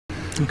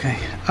Okay.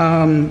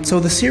 So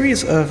the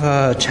series of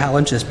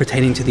challenges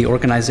pertaining to the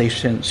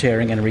organization,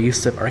 sharing, and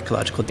reuse of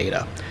archaeological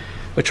data,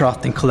 which are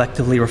often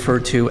collectively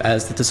referred to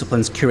as the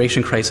discipline's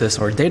curation crisis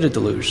or data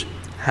deluge,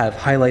 have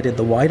highlighted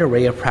the wide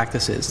array of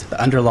practices that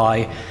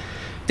underlie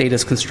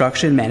data's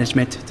construction,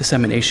 management,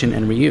 dissemination,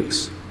 and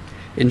reuse.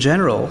 In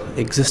general,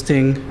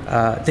 existing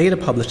data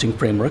publishing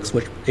frameworks,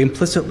 which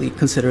implicitly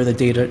consider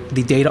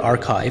the data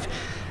archive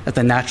as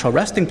the natural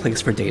resting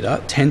place for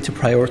data, tend to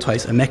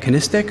prioritize a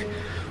mechanistic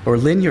or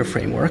linear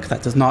framework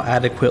that does not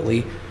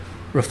adequately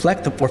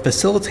reflect or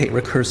facilitate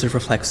recursive,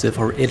 reflexive,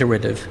 or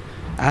iterative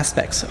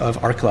aspects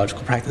of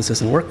archaeological practices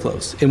and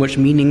workflows, in which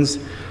meanings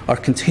are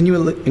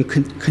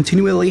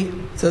continually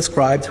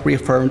described,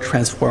 reaffirmed,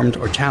 transformed,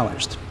 or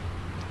challenged.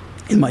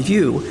 In my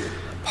view,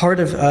 part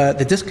of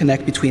the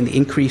disconnect between the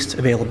increased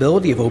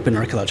availability of open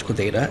archaeological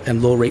data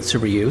and low rates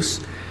of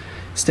reuse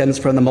stems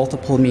from the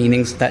multiple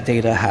meanings that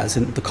data has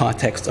in the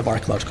context of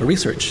archaeological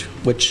research,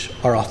 which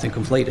are often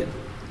conflated.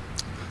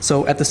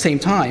 So at the same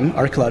time,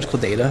 archaeological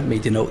data may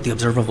denote the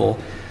observable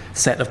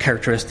set of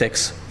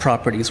characteristics,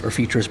 properties, or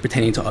features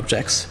pertaining to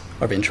objects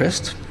of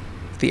interest,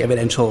 the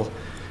evidential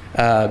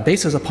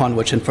basis upon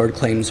which inferred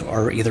claims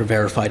are either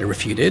verified or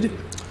refuted,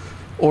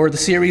 or the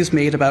series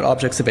made about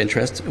objects of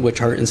interest, which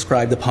are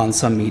inscribed upon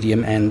some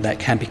medium and that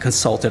can be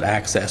consulted,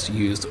 accessed,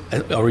 used,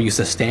 or used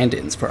as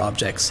stand-ins for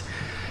objects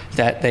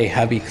that they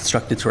have been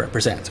constructed to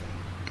represent.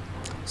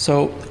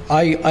 So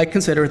I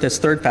consider this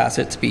third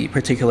facet to be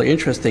particularly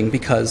interesting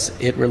because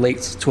it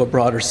relates to a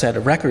broader set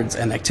of records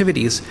and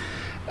activities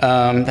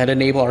that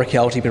enable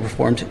archaeology to be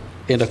performed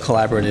in a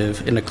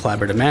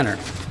collaborative manner,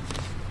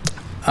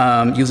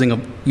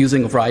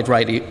 using a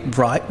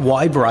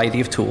wide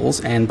variety of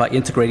tools and by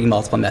integrating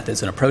multiple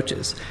methods and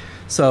approaches.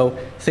 So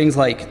things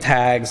like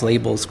tags,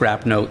 labels,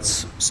 scrap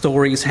notes,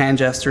 stories, hand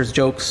gestures,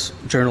 jokes,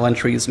 journal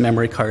entries,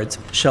 memory cards,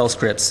 shell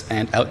scripts,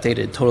 and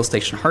outdated total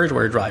station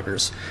hardware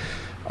drivers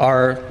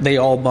they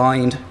all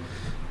bind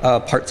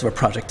parts of a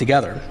project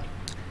together.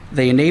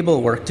 They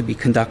enable work to be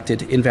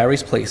conducted in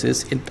various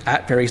places,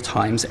 at various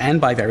times, and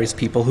by various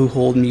people who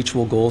hold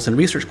mutual goals and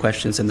research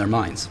questions in their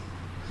minds.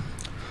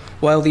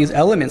 While these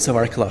elements of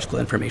archaeological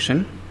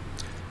information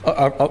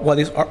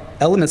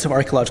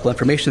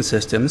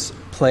systems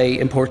play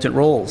important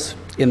roles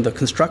in the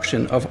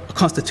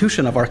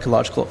constitution of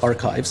archaeological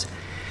archives,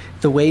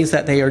 the ways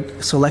that they are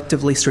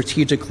selectively,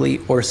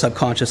 strategically, or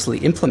subconsciously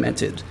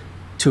implemented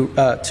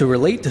to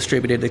relate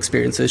distributed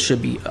experiences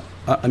should be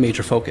a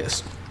major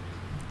focus.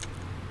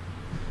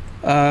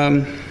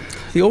 The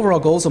overall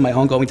goals of my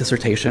ongoing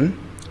dissertation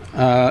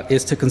are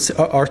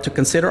to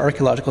consider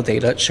archaeological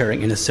data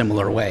sharing in a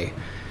similar way,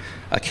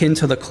 akin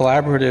to the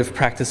collaborative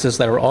practices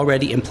that are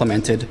already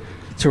implemented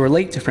to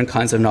relate different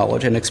kinds of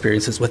knowledge and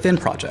experiences within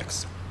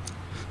projects.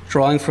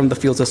 Drawing from the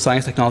fields of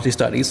science technology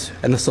studies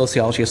and the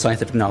sociology of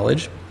scientific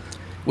knowledge,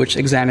 which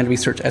examine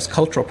research as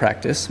cultural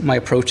practice, my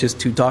approach is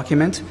to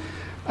document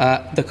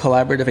the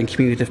collaborative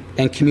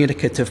and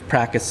communicative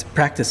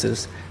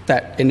practices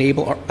that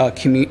enable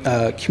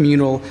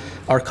communal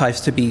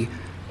archives to be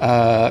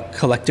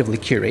collectively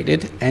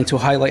curated and to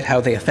highlight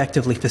how they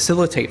effectively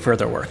facilitate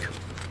further work.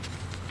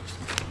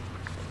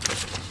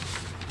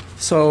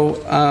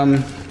 So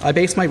I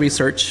base my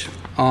research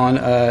on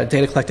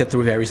data collected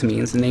through various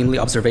means, namely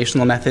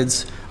observational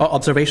methods,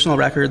 observational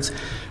records,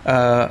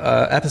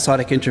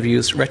 episodic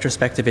interviews,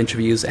 retrospective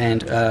interviews,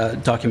 and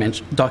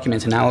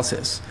document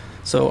analysis.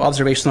 So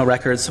observational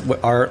records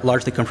are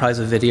largely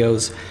comprised of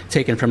videos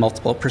taken from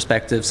multiple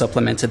perspectives,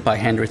 supplemented by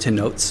handwritten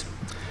notes.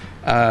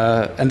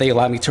 And they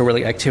allow me to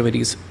relate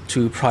activities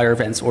to prior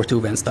events or to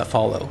events that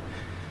follow.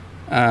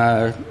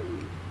 While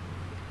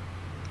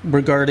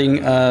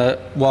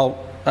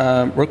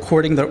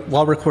recording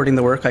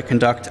the work, I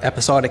conduct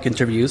episodic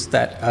interviews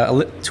that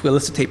to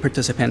elicit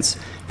participants'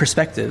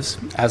 perspectives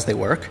as they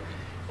work,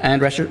 and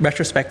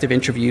retrospective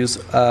interviews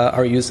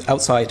are used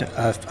outside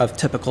of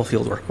typical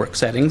fieldwork work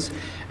settings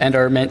and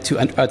are meant to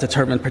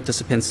determine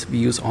participants'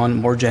 views on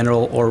more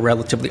general or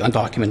relatively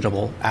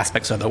undocumentable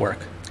aspects of the work.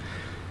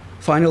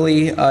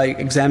 Finally, I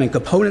examine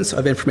components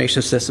of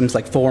information systems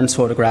like forms,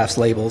 photographs,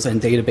 labels,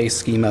 and database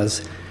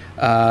schemas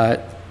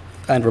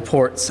and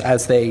reports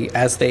as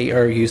they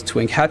are used to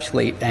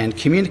encapsulate and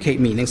communicate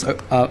meanings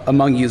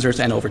among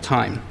users and over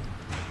time.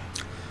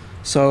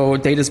 So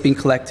data is being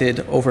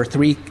collected over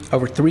three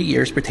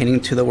years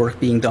pertaining to the work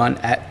being done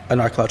at an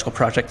archaeological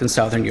project in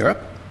Southern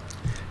Europe.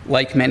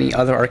 Like many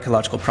other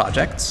archaeological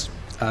projects,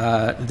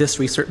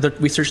 the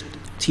research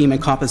team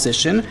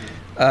composition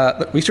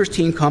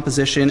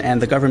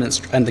and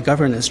the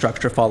governance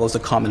structure follows a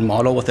common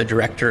model with a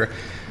director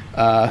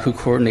who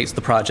coordinates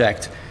the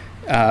project,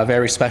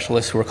 various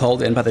specialists who are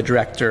called in by the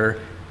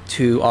director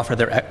to offer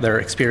their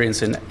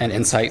experience and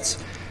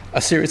insights,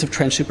 a series of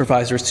trench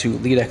supervisors to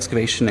lead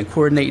excavation and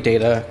coordinate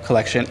data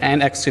collection,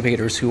 and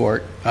excavators who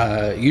are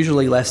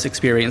usually less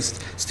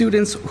experienced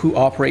students who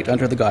operate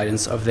under the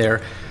guidance of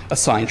their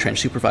assigned trench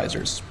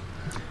supervisors.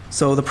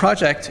 So this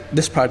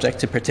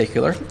project in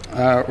particular,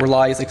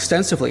 relies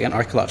extensively on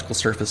archaeological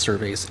surface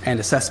surveys and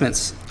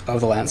assessments of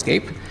the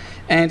landscape,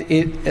 and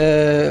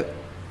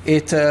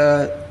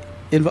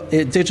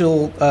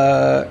digital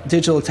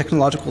and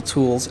technological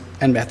tools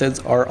and methods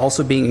are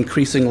also being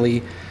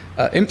increasingly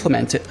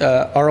implemented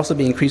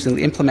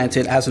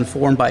as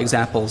informed by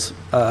examples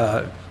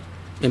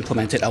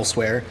implemented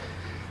elsewhere,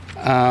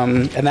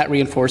 and that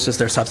reinforces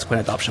their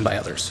subsequent adoption by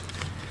others.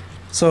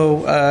 So,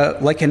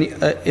 like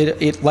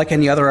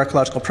any other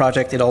archaeological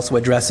project, it also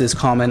addresses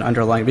common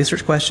underlying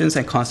research questions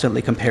and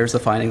constantly compares the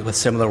findings with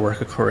similar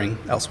work occurring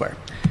elsewhere.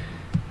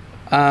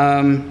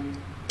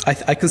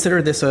 I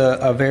consider this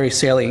a very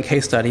salient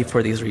case study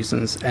for these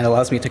reasons, and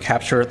allows me to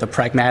capture the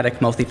pragmatic,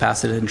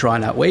 multifaceted, and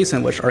drawn-out ways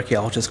in which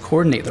archaeologists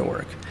coordinate their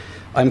work.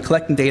 I'm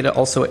collecting data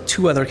also at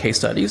 2 other case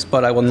studies,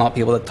 but I will not be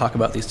able to talk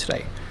about these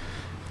today.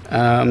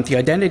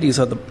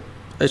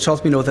 It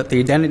shows me know that the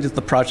identities of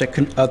the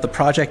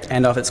project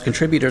and of its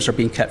contributors are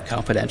being kept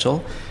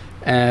confidential,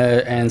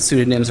 and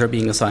pseudonyms are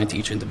being assigned to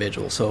each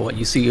individual. So what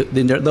you see,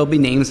 there'll be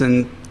names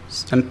and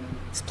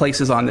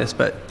places on this,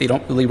 but they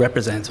don't really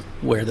represent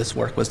where this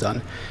work was done.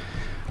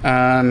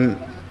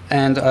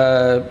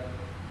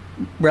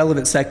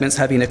 Relevant segments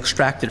have been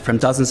extracted from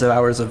dozens of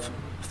hours of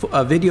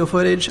video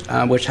footage,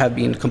 which have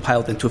been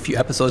compiled into a few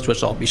episodes,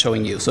 which I'll be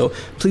showing you. So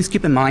please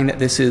keep in mind that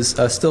this is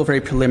still very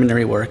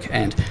preliminary work,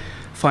 and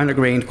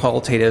finer-grained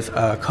qualitative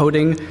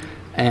coding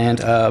and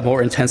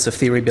more intensive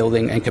theory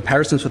building and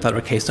comparisons with other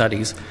case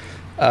studies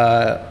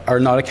are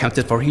not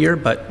accounted for here,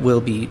 but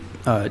will be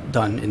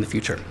done in the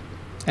future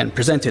and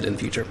presented in the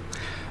future.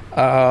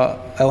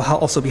 I'll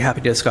also be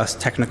happy to discuss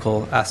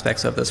technical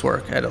aspects of this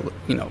work at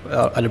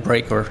a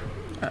break or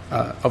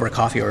over a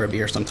coffee or a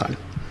beer sometime.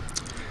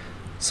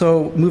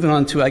 So moving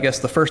on to, I guess,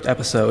 the first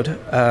episode.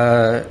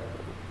 The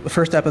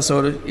first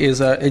episode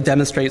is it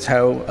demonstrates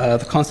how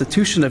the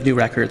constitution of new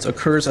records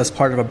occurs as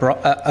part of a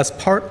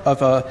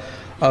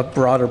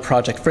broader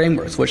project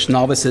framework, which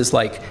novices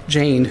like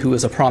Jane, who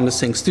is a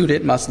promising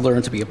student, must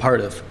learn to be a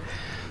part of.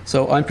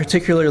 So I'm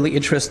particularly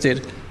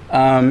interested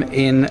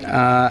in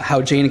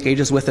how Jane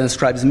engages with and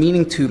ascribes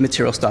meaning to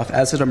material stuff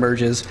as it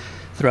emerges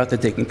throughout the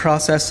digging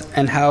process,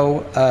 and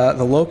how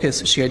the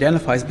locus she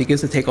identifies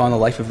begins to take on a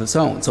life of its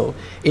own. So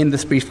in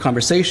this brief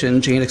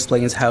conversation, Jane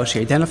explains how she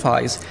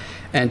identifies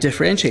and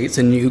differentiates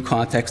a new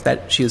context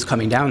that she is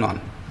coming down on.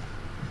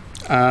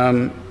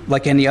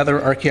 Like any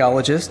other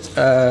archaeologist,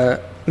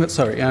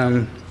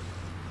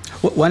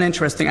 one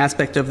interesting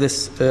aspect of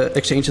this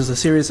exchange is a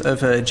series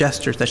of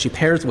gestures that she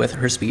pairs with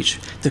her speech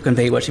to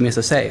convey what she means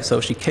to say.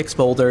 So she kicks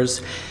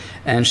boulders,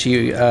 and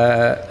she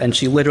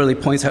literally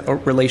points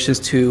out relations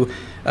to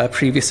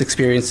previous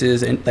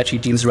experiences that she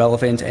deems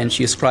relevant, and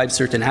she ascribes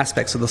certain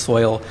aspects of the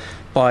soil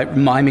by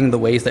miming the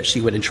ways that she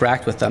would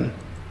interact with them.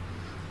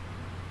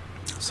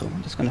 So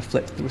I'm just going to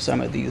flip through some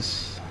of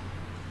these.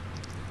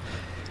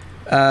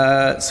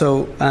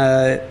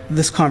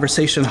 This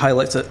conversation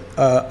highlights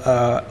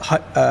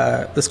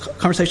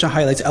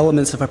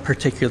elements of a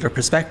particular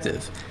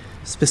perspective.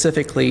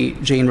 Specifically,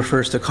 Jane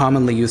refers to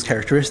commonly used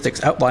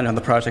characteristics outlined on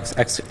the project's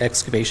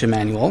excavation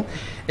manual,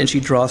 and she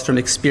draws from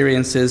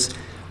experiences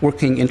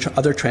working in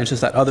other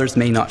trenches that others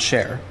may not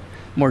share.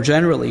 More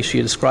generally,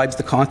 she describes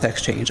the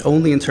context change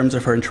only in terms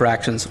of her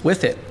interactions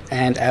with it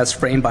and as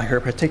framed by her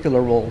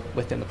particular role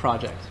within the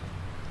project.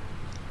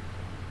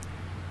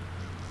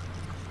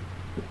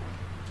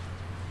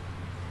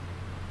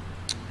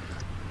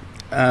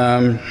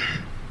 After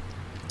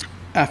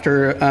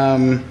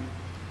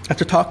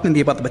talking to me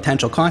about the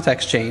potential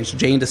context change,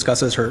 Jane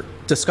discusses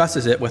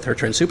it with her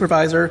trench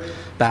supervisor,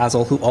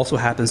 Basil, who also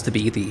happens to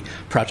be the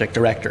project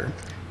director.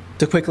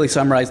 To quickly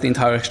summarize the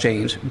entire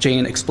exchange,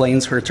 Jane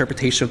explains her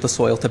interpretation of the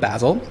soil to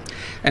Basil,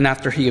 and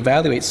after he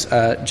evaluates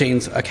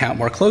Jane's account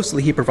more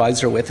closely, he provides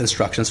her with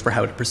instructions for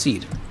how to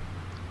proceed.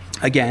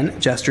 Again,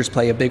 gestures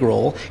play a big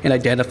role in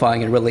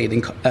identifying and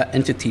relating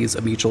entities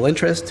of mutual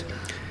interest,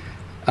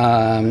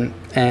 and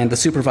the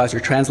supervisor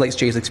translates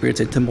Jane's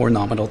experience into more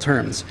nominal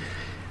terms.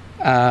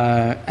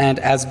 And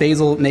as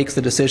Basil makes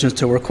the decisions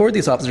to record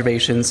these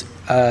observations,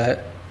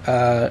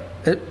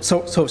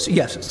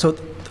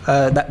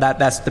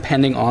 that's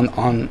depending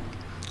on,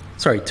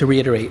 to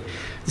reiterate,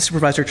 the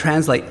supervisor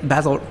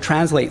Basil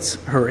translates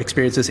her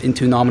experiences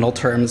into nominal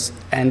terms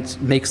and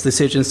makes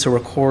decisions to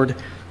record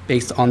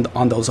based on that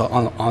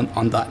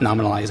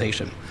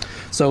nominalization.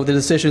 So the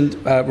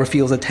decision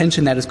reveals a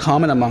tension that is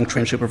common among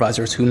trench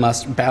supervisors who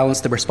must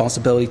balance the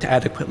responsibility to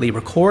adequately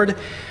record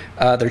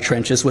their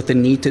trenches with the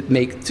need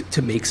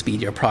to make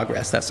speedier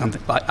progress. That's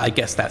something, I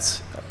guess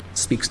that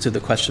speaks to the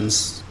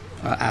questions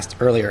asked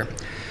earlier.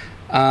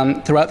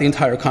 Throughout the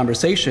entire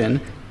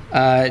conversation,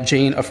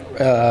 Jane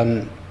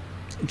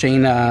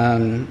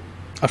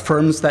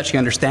affirms that she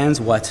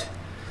understands what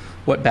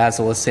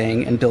Basil is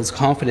saying and builds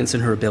confidence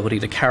in her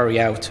ability to carry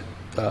out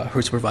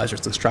her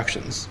supervisor's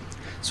instructions.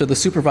 So the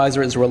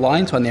supervisor is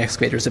reliant on the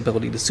excavator's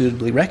ability to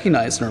suitably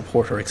recognize and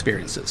report her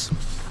experiences.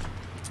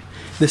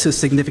 This is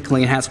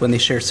significantly enhanced when they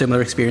share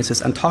similar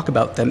experiences and talk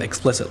about them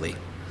explicitly,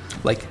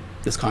 like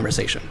this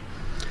conversation.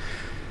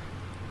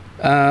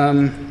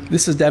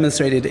 This is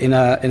demonstrated in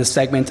a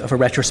segment of a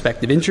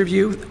retrospective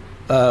interview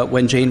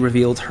when Jane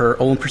revealed her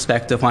own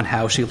perspective on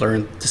how she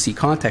learned to see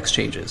context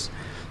changes.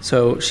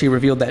 So she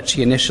revealed that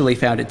she initially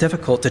found it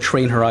difficult to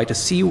train her eye to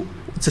see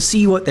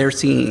what they're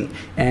seeing,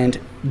 and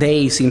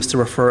they seems to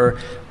refer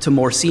to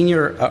more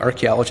senior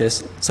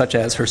archaeologists, such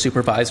as her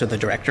supervisor, the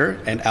director,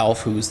 and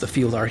Alf, who's the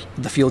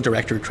field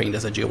director trained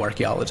as a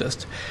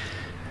geoarchaeologist.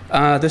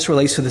 This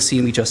relates to the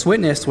scene we just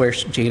witnessed, where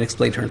Jane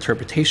explained her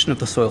interpretation of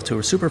the soil to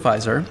her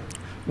supervisor,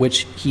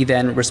 which he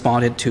then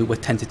responded to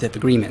with tentative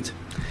agreement,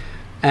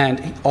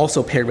 and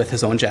also paired with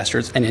his own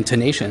gestures and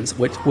intonations,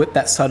 which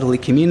that subtly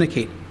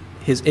communicate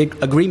his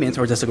agreement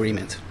or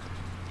disagreement.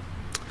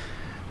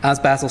 As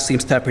Basil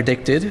seems to have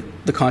predicted,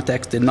 the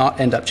context did not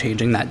end up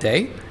changing that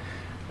day.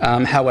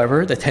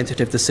 However, the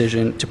tentative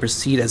decision to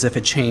proceed as if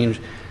a change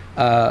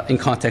in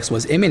context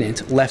was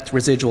imminent left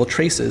residual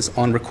traces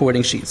on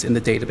recording sheets in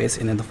the database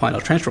and in the final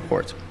trench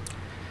report.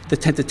 The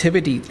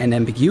tentativity and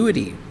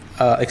ambiguity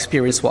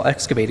experienced while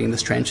excavating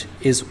this trench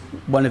is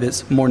one of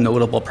its more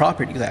notable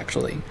properties,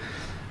 actually.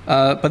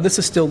 But this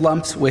is still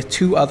lumped with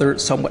two other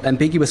somewhat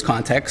ambiguous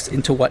contexts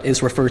into what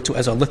is referred to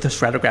as a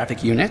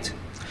lithostratigraphic unit,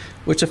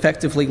 which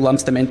effectively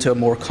lumps them into a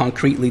more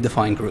concretely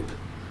defined group.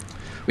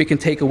 We can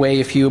take away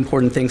a few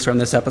important things from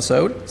this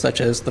episode,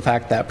 such as the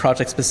fact that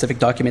project-specific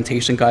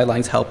documentation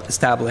guidelines help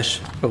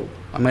establish, oh,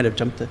 I might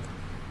have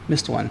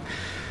missed one.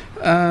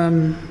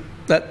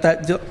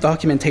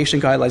 Documentation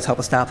guidelines help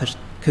establish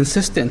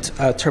consistent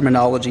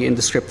terminology and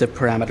descriptive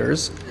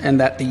parameters, and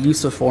that the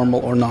use of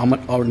formal or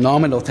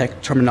nominal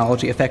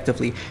terminology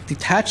effectively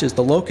detaches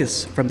the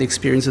locus from the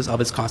experiences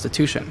of its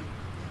constitution.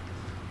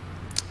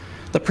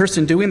 The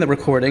person doing the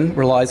recording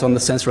relies on the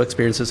sensorial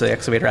experiences of the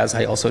excavator, as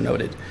I also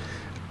noted,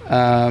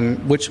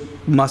 which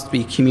must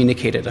be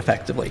communicated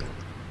effectively.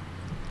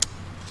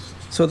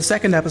 So the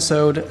second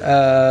episode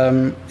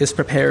is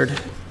prepared,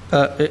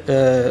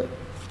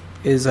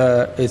 is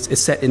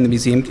set in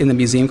the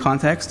museum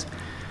context.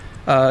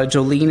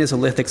 Jolene is a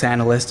lithics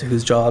analyst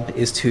whose job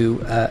is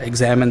to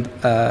examine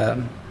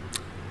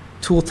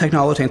tool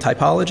technology and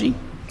typology.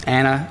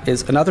 Anna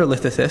is another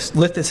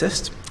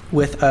lithicist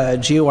with a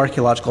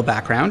geoarchaeological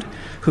background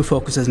who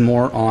focuses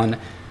more on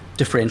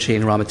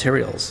differentiating raw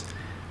materials.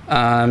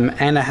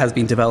 Anna has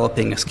been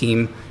developing a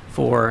scheme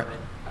for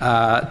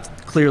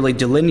clearly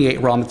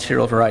delineate raw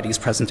material varieties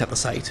present at the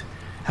site.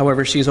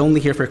 However, she's only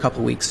here for a couple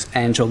of weeks,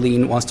 and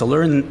Jolene wants to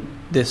learn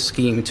this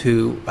scheme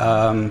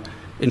to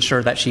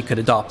ensure that she could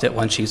adopt it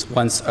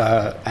once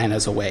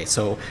Anna's away.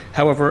 So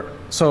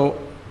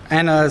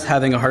Anna is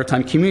having a hard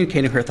time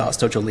communicating her thoughts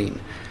to Jolene.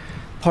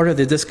 Part of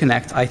the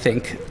disconnect, I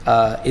think,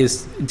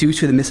 is due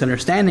to the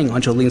misunderstanding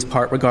on Jolene's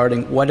part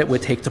regarding what it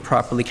would take to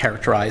properly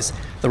characterize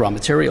the raw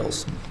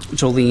materials.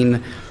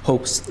 Jolene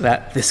hopes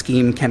that the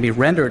scheme can be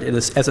rendered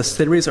as a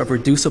series of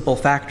reducible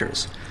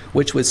factors,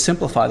 which would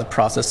simplify the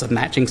process of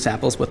matching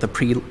samples with the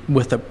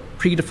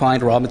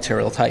predefined raw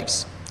material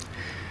types.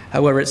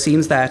 However, it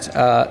seems that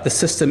the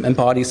system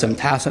embodies some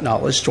tacit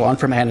knowledge drawn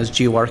from Anna's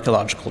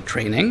geoarchaeological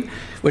training,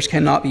 which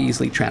cannot be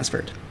easily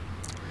transferred.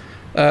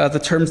 The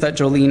terms that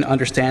Jolene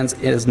understands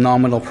as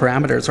nominal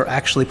parameters are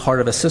actually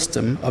part of a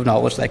system of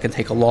knowledge that can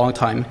take a long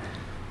time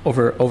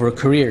over a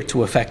career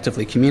to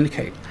effectively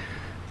communicate.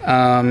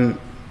 However,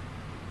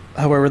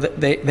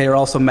 they are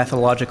also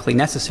methodologically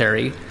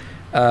necessary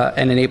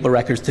and enable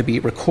records to be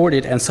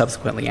recorded and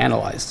subsequently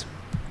analyzed.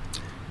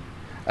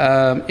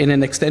 In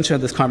an extension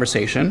of this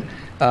conversation,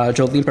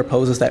 Jolene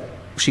proposes that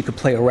she could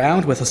play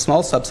around with a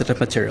small subset of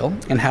material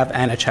and have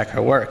Anna check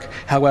her work.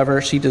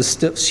 However, she does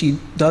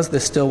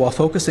this still while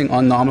focusing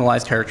on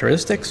nominalized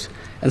characteristics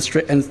and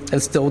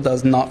still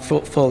does not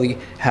fully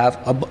have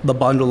the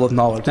bundle of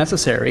knowledge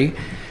necessary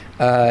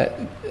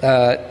that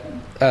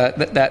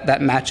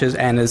matches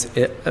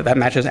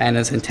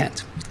Anna's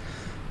intent.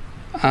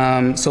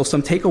 So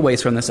some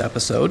takeaways from this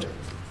episode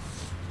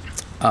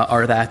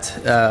are that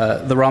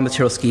the raw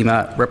material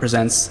schema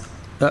represents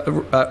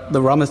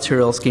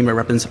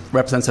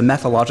a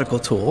methodological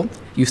tool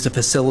used to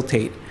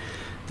facilitate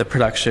the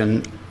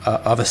production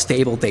of a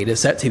stable data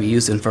set to be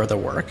used in further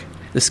work.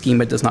 The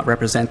schema does not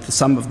represent the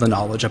sum of the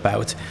knowledge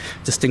about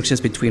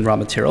distinctions between raw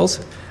materials,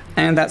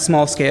 and that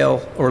small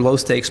scale or low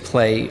stakes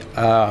play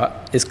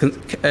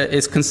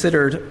is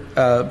considered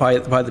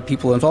by the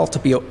people involved to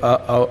be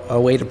a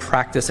way to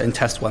practice and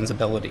test one's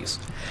abilities.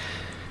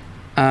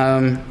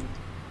 The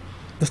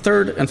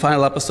third and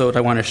final episode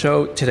I want to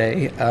show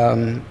today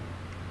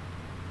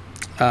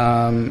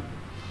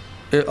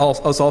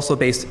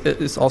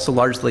is also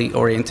largely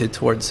oriented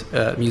towards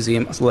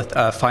museum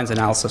finds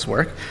analysis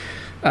work,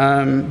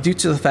 due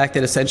to the fact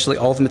that essentially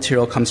all the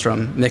material comes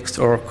from mixed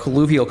or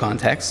colluvial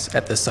contexts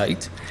at the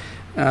site.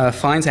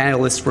 Finds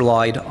analysts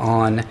relied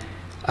on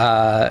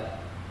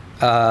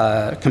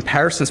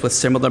comparisons with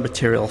similar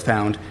material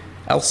found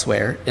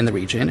elsewhere in the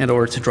region in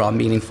order to draw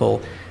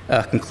meaningful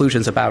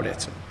conclusions about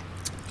it.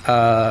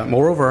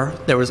 Moreover,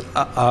 there was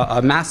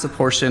a massive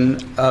portion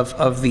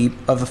of the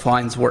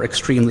finds were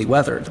extremely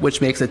weathered,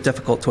 which makes it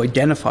difficult to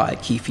identify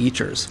key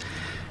features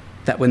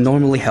that would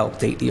normally help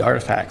date the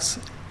artifacts.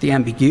 The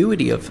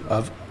ambiguity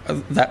of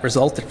that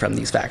resulted from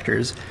these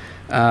factors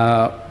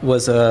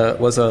was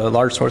a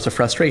large source of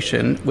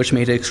frustration, which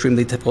made it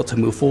extremely difficult to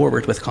move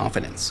forward with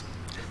confidence.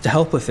 To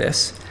help with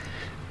this,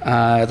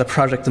 the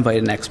project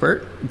invited an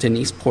expert,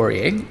 Denise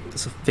Poirier,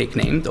 it's a fake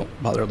name,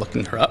 don't bother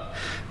looking her up,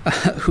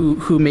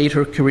 who made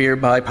her career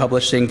by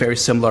publishing very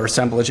similar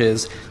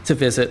assemblages to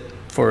visit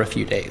for a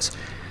few days.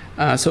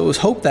 So it was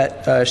hoped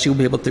that she would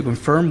be able to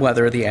confirm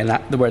whether the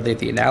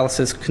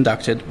analysis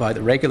conducted by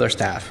the regular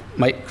staff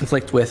might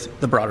conflict with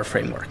the broader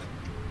framework.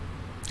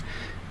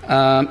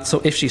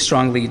 So if she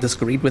strongly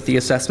disagreed with the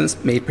assessments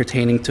made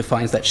pertaining to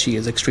finds that she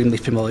is extremely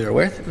familiar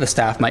with, the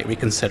staff might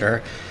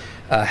reconsider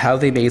how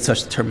they made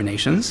such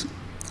determinations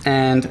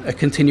and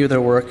continue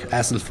their work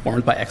as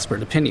informed by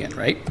expert opinion,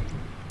 right?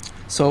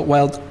 So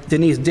while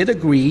Denise did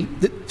agree,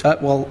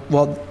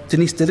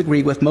 Denise did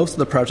agree with most of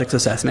the project's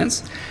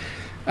assessments,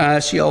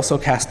 she also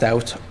cast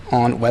doubt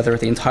on whether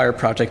an entire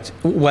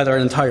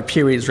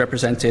period is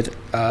represented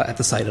at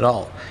the site at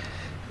all.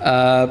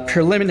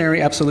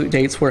 Preliminary absolute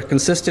dates were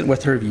consistent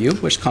with her view,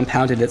 which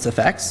compounded its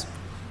effects.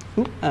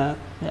 Yeah,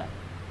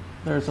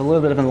 there's a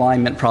little bit of an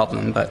alignment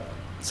problem, but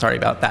sorry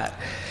about that.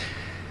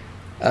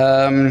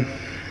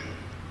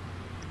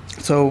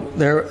 So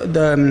there were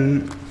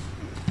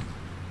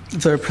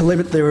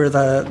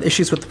the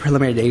issues with the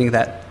preliminary dating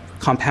that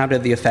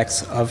compounded the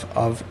effects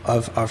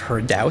of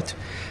her doubt.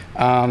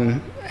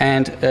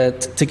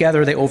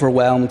 Together they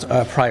overwhelmed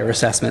prior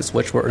assessments,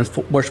 which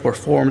were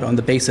formed on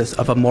the basis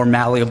of a more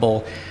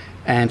malleable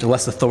and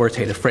less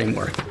authoritative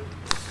framework.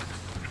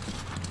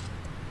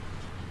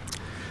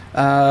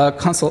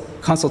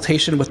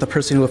 Consultation with the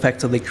person who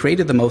effectively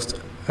created the most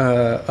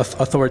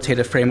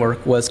authoritative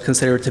framework was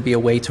considered to be a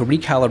way to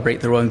recalibrate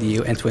their own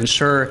view and to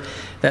ensure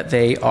that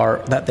they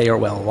are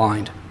well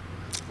aligned.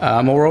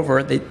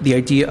 Moreover, the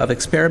idea of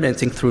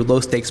experimenting through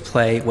low-stakes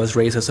play was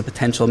raised as a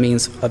potential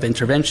means of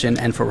intervention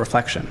and for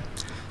reflection.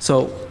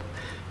 So,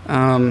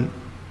 what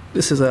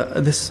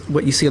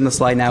you see on the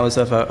slide now is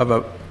of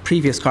a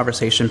previous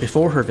conversation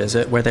before her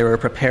visit, where they were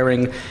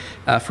preparing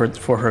for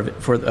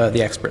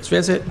the expert's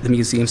visit. The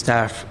museum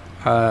staff,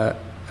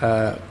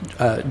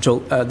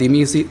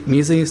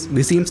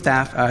 museum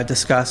staff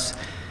discuss.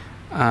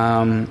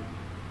 Try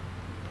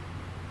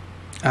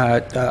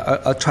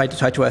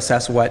to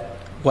assess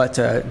what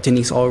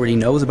Denise already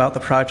knows about the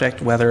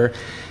project, whether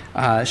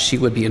she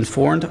would be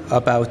informed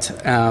about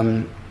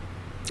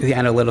the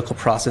analytical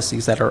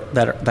processes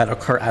that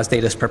occur as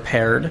data is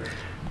prepared,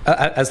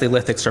 as the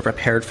lithics are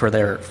prepared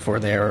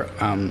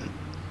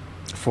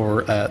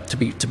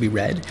to be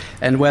read,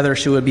 and whether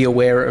she would be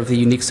aware of the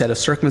unique set of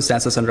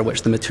circumstances under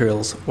which the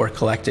materials were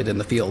collected in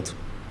the field.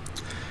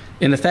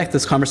 In effect,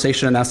 this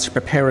conversation amounts to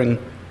preparing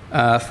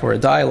for a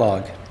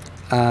dialogue.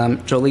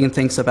 Jolene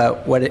thinks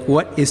about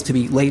what is to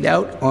be laid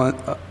out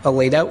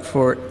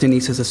for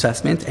Denise's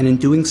assessment, and in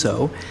doing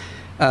so,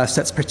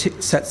 sets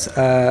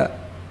the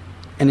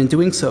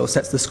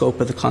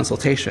scope of the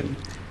consultation.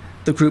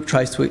 The group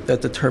tries to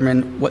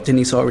determine what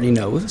Denise already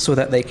knows, so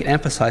that they can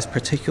emphasize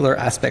particular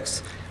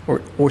aspects,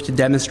 or to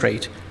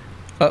demonstrate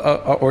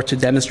targeted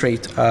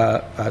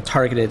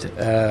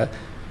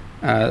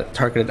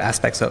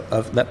aspects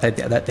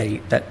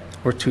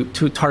or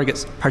to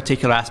target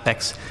particular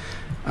aspects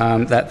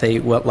that they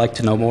would like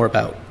to know more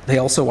about. They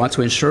also want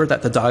to ensure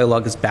that the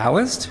dialogue is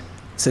balanced,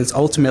 since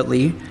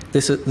ultimately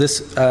this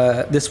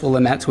will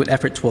amount to an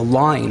effort to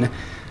align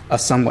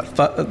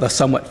the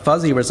somewhat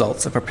fuzzy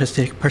results of a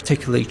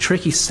particularly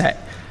tricky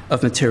set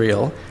of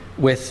material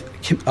with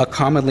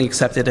commonly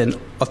accepted and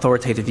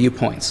authoritative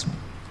viewpoints.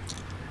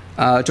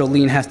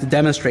 Jolene has to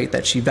demonstrate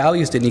that she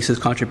values Denise's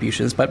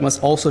contributions, but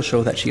must also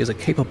show that she is a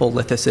capable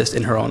lithicist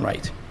in her own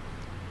right.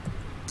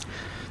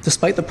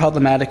 Despite the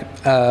problematic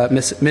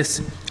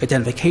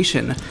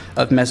misidentification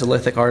of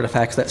Mesolithic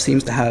artifacts that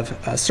seems to have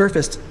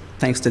surfaced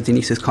thanks to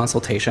Denise's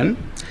consultation,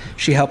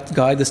 she helped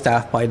guide the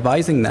staff by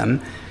advising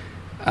them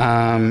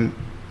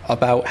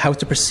about how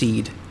to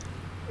proceed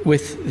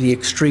with the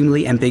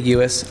extremely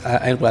ambiguous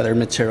and weathered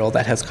material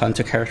that has come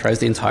to characterize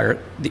the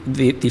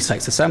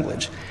site's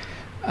assemblage.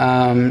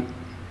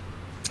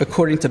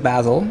 According to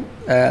Basil,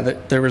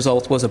 the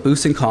result was a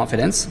boost in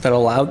confidence that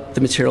allowed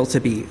the material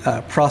to be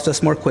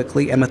processed more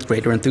quickly and with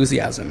greater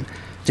enthusiasm.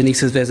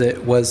 Denise's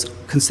visit was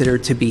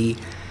considered to be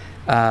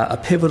a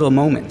pivotal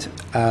moment,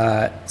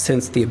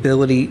 since the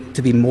ability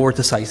to be more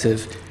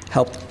decisive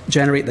helped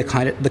generate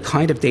the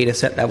kind of data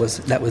set that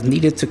was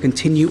needed to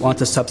continue on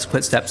to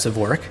subsequent steps of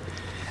work,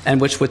 and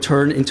which would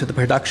turn into the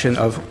production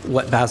of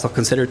what Basil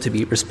considered to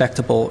be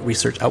respectable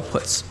research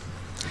outputs.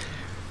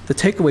 The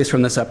takeaways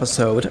from this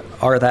episode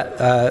are that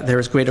there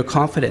is greater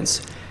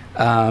confidence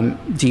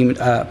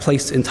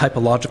placed in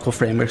typological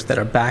frameworks that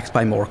are backed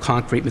by more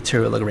concrete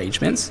material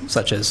arrangements,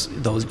 such as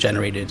those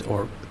generated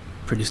or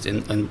produced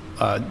in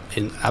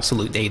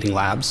absolute dating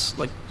labs,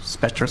 like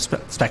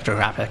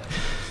spectrographic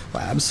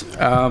labs.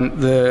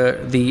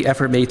 The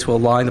effort made to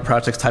align the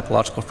project's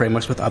typological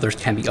frameworks with others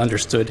can be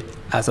understood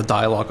as a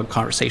dialogue and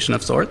conversation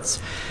of sorts.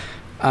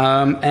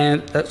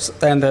 And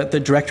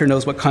the director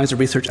knows what kinds of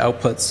research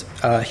outputs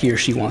he or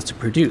she wants to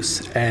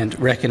produce and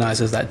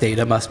recognizes that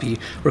data must be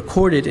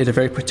recorded in a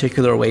very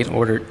particular way in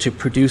order to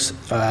produce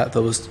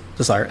those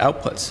desired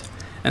outputs.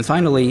 And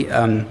finally,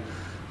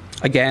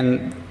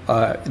 again,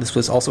 this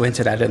was also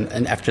hinted at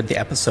after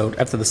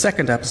the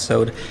second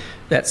episode,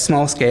 that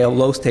small-scale,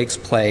 low-stakes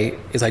play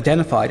is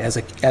identified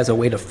as a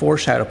way to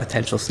foreshadow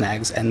potential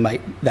snags and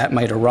that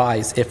might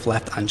arise if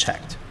left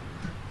unchecked.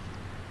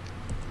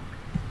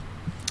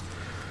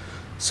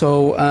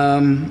 So,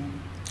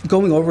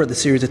 going over the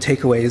series of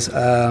takeaways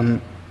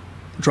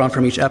drawn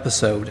from each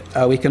episode,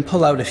 we can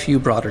pull out a few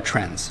broader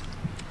trends.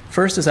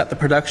 First is that the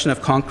production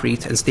of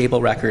concrete and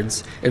stable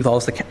records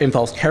involves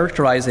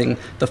characterizing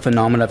the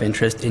phenomena of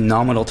interest in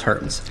nominal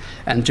terms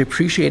and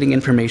depreciating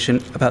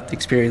information about the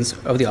experience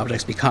of the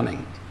object's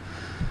becoming.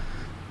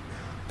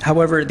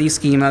 However, these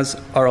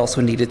schemas are also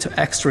needed to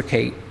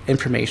extricate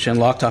information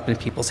locked up in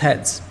people's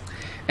heads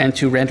and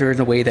to render it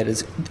in a way that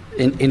is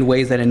in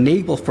ways that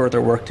enable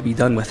further work to be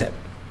done with it.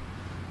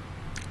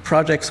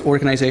 Projects,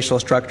 organizational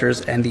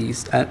structures, and the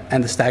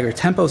staggered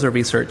tempos of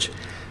research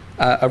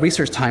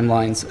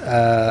timelines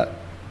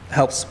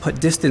helps put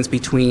distance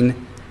between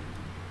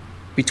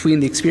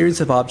the experience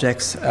of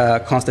objects'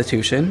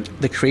 constitution,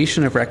 the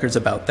creation of records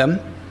about them,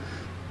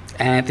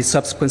 and the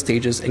subsequent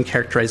stages in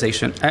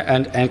characterization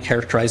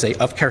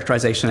of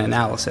characterization and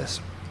analysis.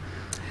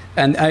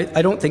 And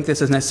I don't think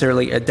this is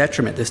necessarily a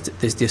detriment,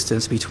 this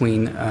distance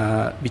between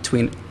the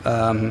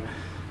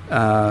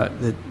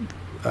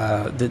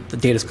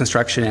data's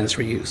construction and its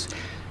reuse.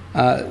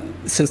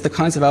 Since the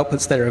kinds of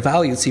outputs that are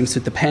valued seems to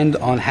depend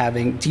on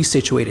having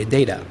desituated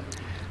data,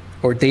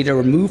 or data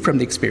removed from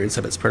the experience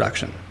of its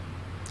production.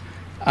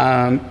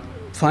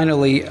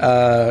 Finally,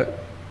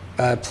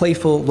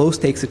 playful,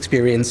 low-stakes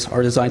experience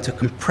are designed to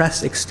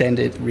compress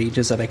extended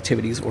regions of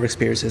activities or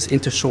experiences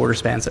into shorter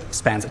spans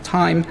of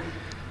time,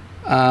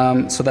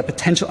 so that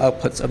potential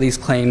outputs of these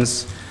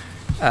claims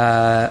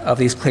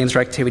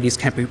or activities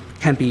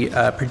can be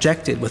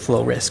projected with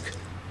low risk.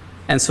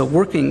 And so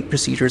working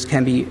procedures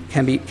can be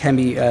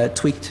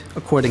tweaked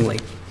accordingly.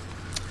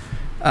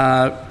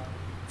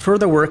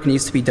 Further work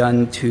needs to be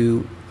done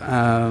to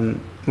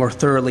more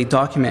thoroughly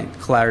document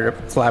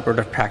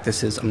collaborative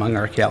practices among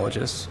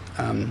archaeologists.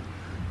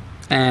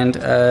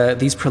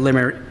 These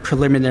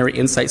preliminary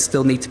insights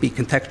still need to be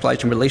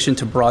contextualized in relation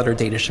to broader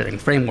data sharing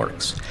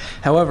frameworks.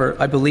 However,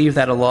 I believe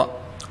that a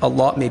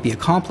lot may be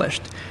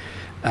accomplished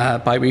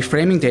by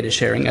reframing data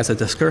sharing as a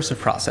discursive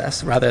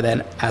process rather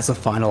than as a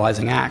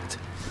finalizing act.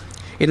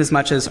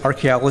 Inasmuch as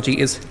archaeology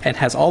is and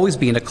has always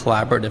been a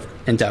collaborative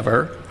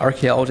endeavor,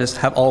 archaeologists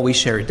have always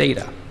shared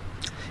data.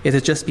 It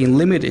has just been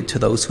limited to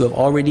those who have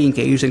already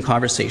engaged in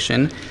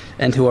conversation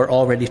and who are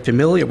already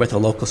familiar with the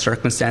local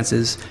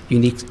circumstances,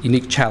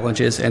 unique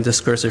challenges, and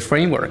discursive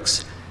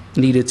frameworks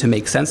needed to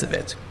make sense of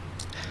it.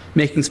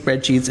 Making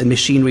spreadsheets and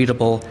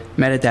machine-readable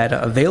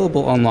metadata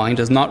available online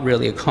does not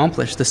really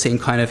accomplish the same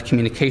kind of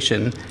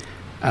communication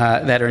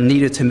that are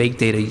needed to make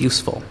data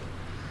useful.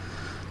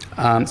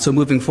 So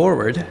moving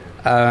forward,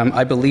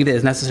 I believe it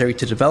is necessary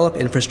to develop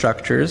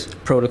infrastructures,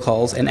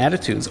 protocols, and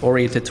attitudes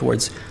oriented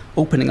towards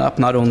opening up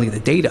not only the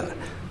data,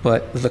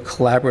 but the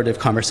collaborative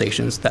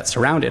conversations that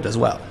surround it as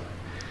well.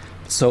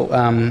 So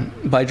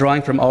by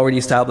drawing from already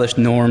established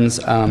norms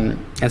and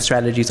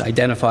strategies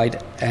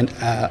identified and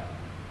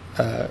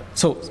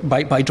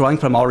by drawing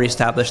from already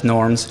established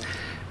norms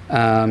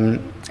that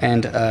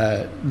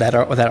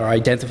are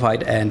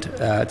identified and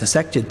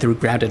dissected through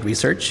grounded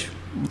research,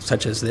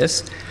 such as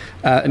this,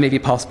 it may be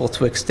possible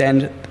to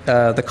extend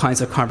the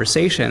kinds of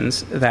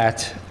conversations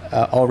that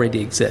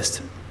already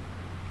exist.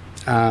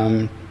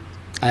 And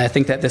I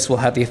think that this will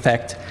have the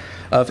effect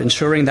of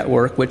ensuring that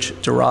work which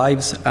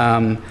derives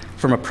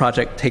from a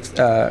project takes,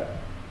 I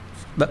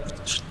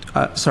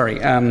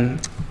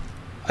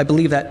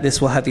believe that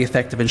this will have the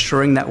effect of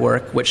ensuring that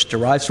work which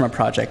derives from a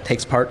project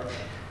takes part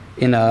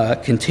in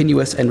a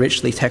continuous and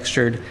richly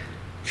textured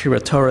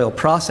curatorial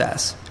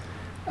process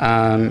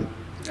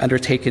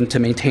undertaken to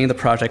maintain the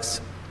project's.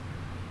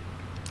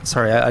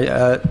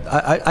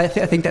 I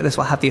think that this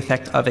will have the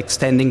effect of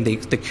extending the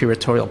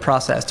curatorial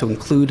process to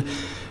include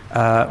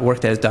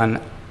work that is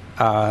done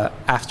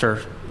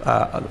after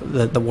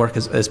the work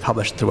is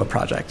published through a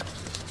project.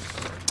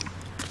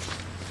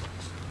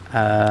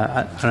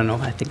 I don't know,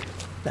 I think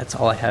that's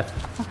all I have.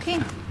 Okay,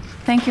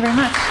 thank you very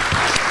much.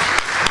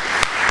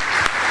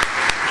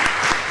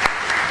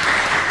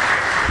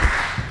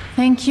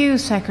 Thank you,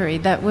 Zachary.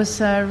 That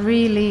was a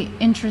really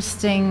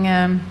interesting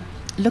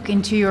look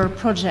into your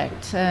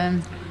project.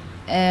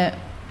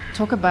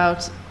 Talk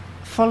about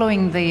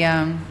following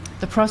the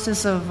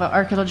process of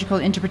archaeological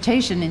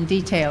interpretation in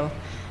detail.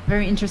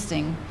 Very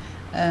interesting.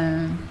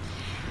 I'm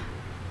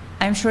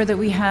sure that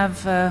we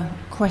have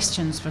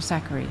questions for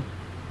Zachary.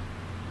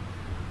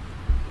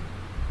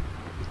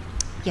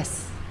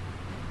 Yes.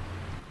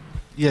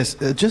 Yes,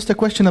 just a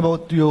question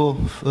about your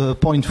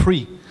point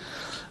 3.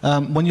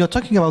 When you're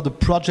talking about the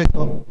project,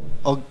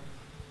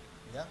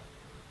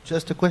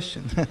 just a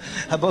question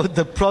about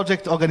the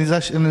project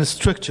organization and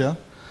structure.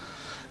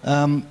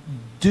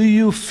 Do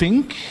you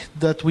think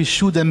that we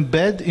should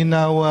embed in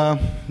our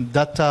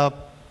data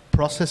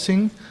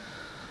processing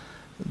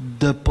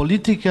the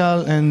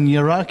political and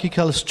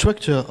hierarchical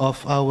structure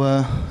of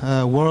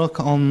our work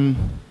on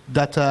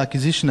data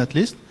acquisition, at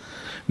least?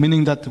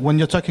 Meaning that when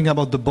you're talking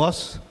about the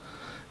boss,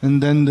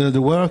 and then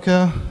the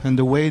worker, and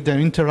the way they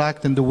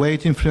interact, and the way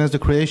it influences the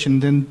creation,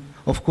 then,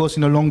 of course,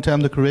 in the long term,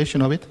 the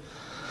creation of it.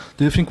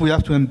 Do you think we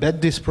have to embed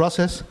this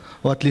process,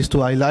 or at least to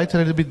highlight a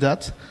little bit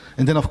that?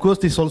 And then, of course,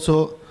 this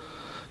also,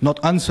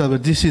 not answer,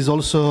 but this is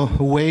also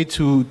a way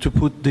to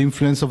put the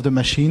influence of the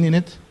machine in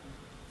it?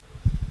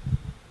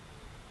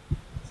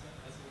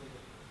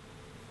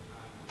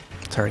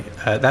 Sorry,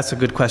 that's a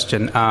good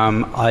question.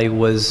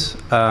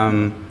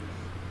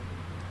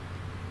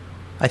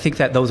 I think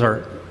that those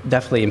are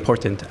definitely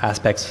important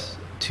aspects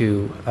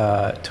to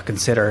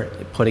consider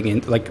putting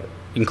in, like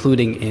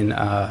including in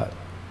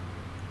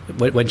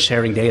when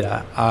sharing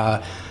data.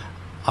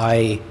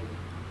 I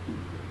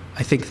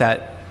think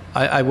that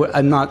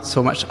I'm not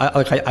so much.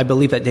 I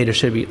believe that data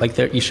should be like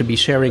you should be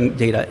sharing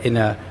data in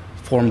a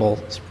formal,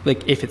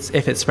 like if it's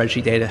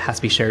spreadsheet data, it has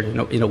to be shared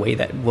in a way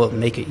that will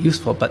make it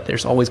useful. But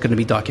there's always going to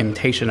be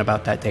documentation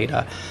about that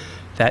data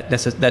that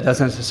doesn't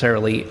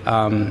necessarily.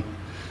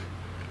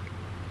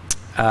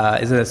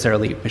 Isn't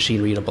necessarily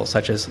machine readable,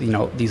 such as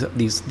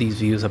these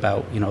views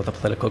about the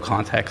political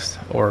context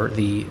or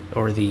the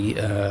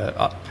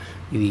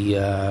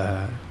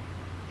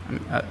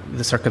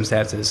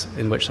circumstances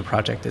in which the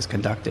project is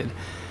conducted.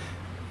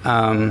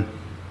 I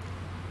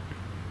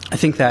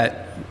think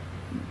that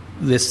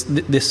this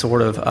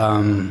sort of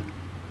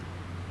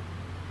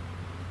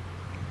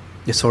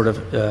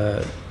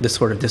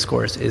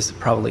discourse is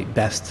probably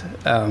best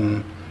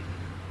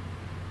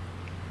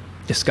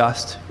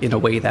discussed in a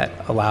way that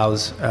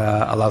allows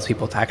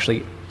people to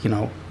actually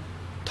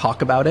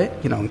talk about it,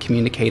 and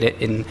communicate it.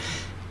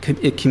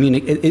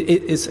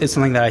 It's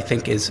something that I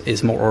think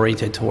is more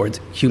oriented towards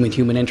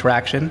human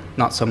interaction,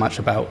 not so much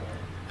about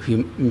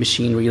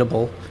machine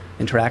readable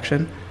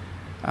interaction.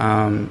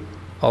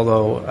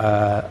 Although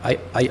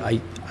I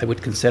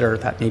would consider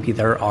that maybe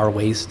there are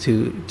ways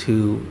to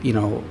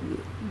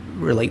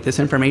relate this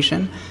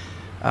information.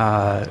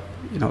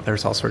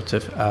 There's all sorts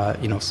of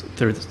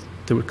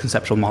through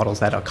conceptual models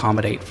that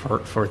accommodate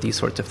for these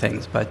sorts of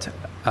things, but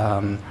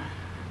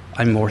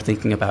I'm more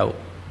thinking about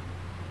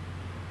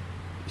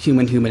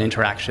human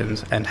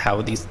interactions and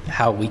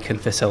how we can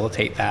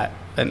facilitate that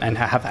and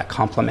have that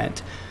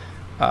complement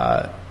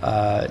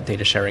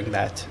data sharing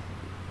that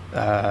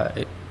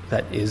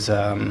is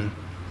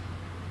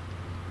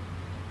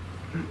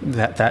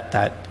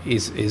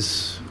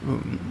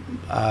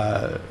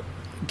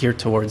geared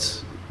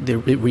towards the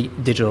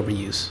digital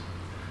reuse.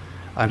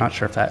 I'm not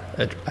sure if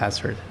that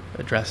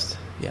addressed,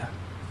 yeah.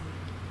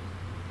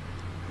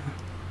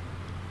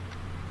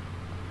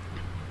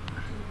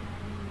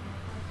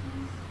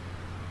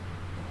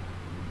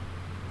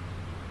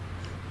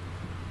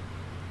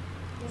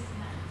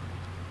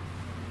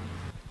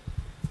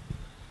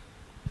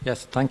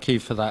 Yes, thank you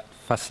for that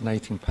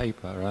fascinating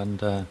paper,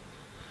 and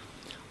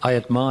I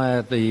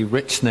admire the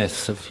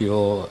richness of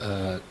your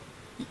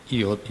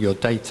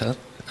data,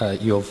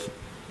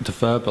 the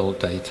verbal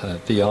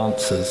data, the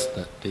answers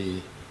that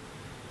the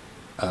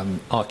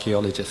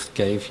archaeologists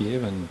gave you,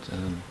 and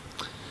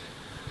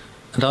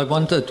I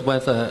wondered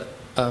whether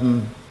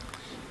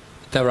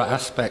there are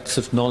aspects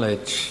of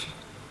knowledge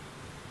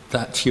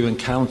that you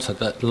encounter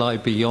that lie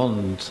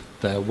beyond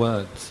their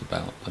words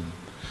about them.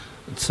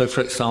 So,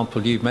 for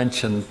example, you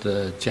mentioned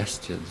the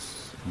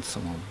gestures and so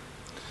on.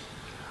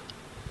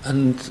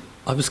 And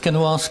I was going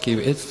to ask you,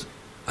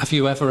 have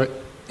you ever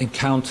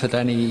encountered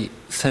any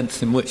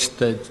sense in which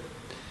the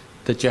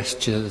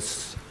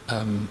gestures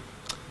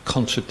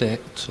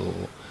contradict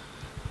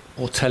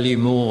or tell you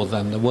more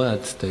than the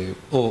words do?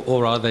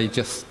 Or are they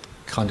just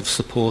kind of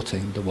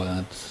supporting the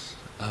words?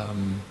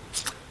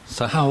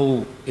 So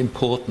how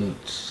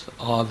important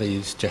are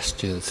these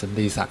gestures and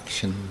these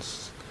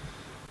actions?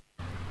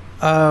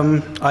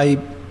 I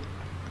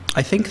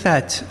think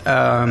that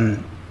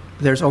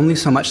there's only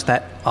so much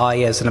that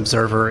I, as an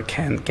observer,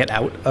 can get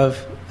out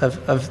of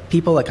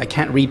people. Like, I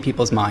can't read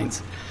people's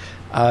minds.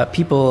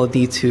 People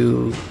need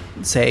to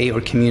say or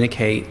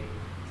communicate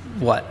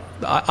what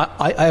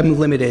I am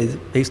limited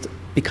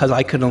because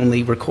I can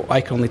only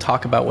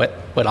talk about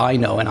what I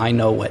know, and I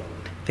know what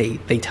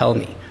they tell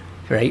me,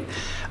 right?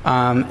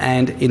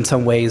 And in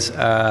some ways,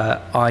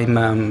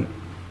 I'm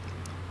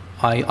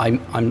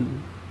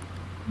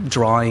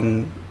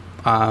drawing,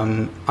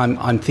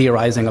 I'm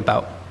theorizing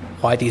about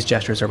why these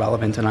gestures are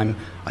relevant, and I'm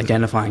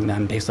identifying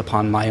them based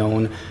upon my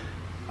own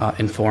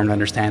informed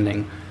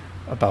understanding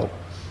about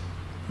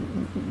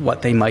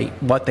what they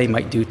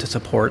might do to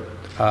support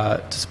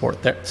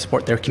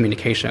their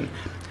communication.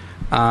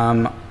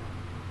 I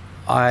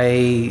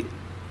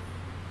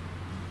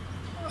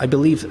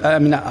believe. I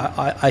mean,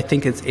 I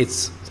think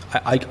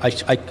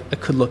I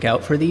could look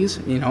out for these,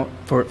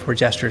 for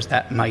gestures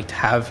that might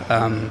have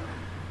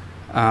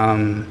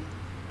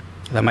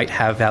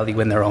value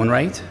in their own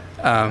right.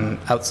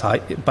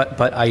 outside,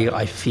 but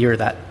I fear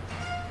that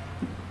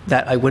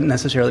I wouldn't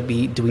necessarily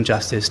be doing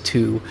justice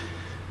to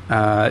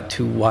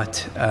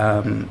what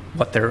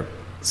they're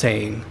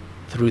saying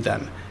through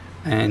them,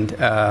 and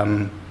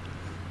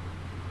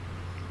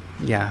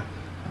yeah.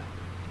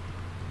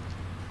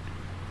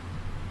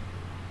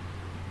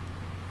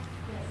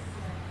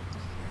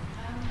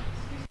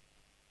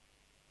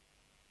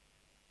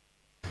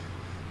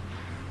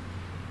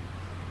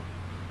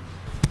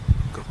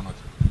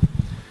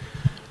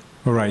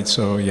 All right,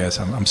 so yes,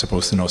 I'm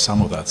supposed to know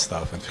some of that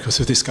stuff, and because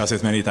we discussed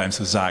it many times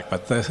with Zach,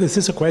 but this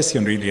is a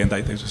question really, and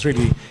it was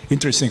really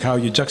interesting how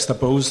you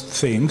juxtaposed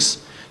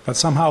things that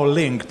somehow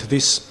linked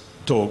this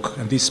talk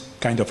and this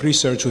kind of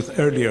research with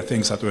earlier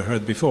things that we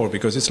heard before,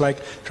 because it's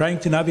like trying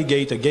to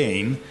navigate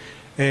again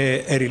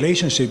a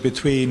relationship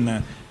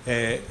between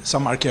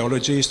some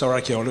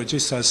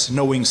archaeologists as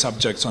knowing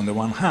subjects on the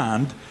one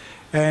hand,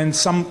 and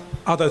some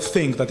other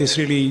thing that is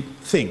really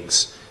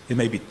things. It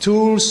may be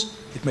tools,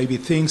 it may be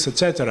things,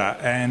 etc.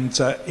 And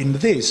in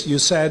this, you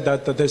said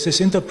that there's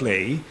this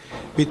interplay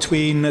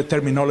between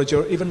terminology,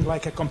 or even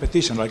like a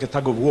competition, like a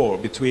tug of war,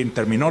 between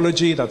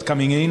terminology that's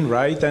coming in,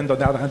 right, and on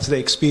the other hand, the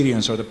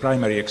experience or the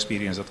primary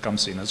experience that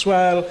comes in as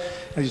well.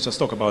 And you just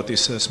talk about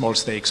this small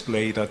stakes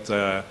play that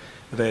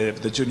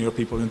the junior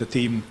people in the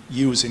team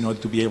use in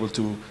order to be able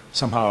to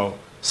somehow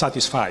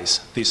satisfy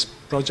this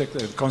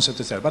project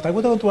concept, etc. But I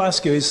would want to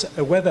ask you is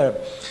whether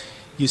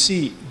you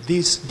see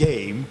this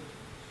game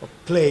of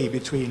play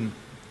between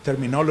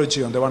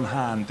terminology on the one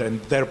hand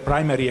and their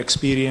primary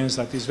experience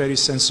that is very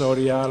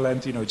sensorial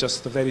and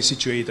just very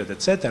situated,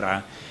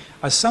 etc.,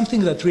 as something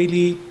that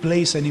really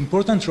plays an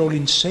important role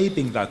in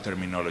shaping that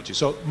terminology.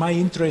 So my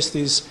interest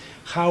is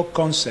how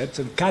concepts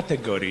and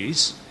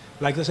categories,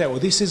 like they say, oh,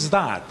 this is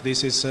that,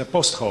 this is a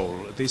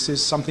post-hole, this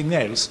is something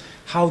else,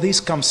 how this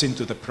comes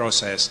into the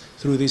process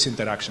through these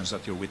interactions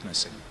that you're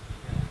witnessing.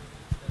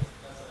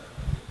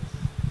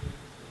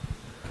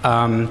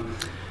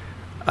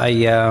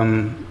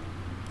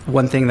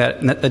 One thing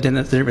that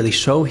didn't really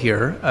show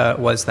here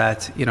was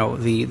that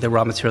the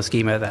raw material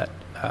schema that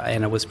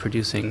Anna was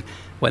producing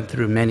went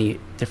through many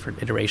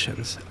different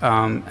iterations,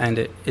 and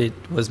it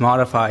was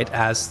modified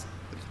as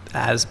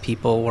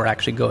people were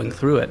actually going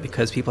through it,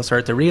 because people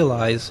started to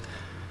realize,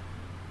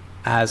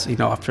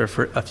 after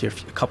a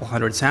couple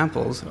hundred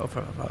samples of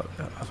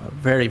a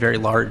very, very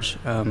large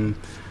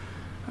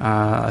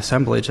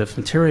assemblage of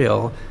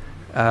material,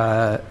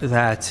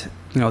 that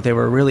they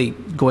were really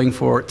going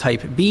for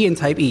type B and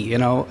type E,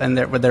 and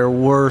there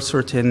were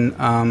certain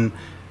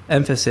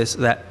emphasis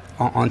that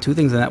on two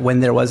things, and that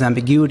when there was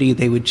ambiguity,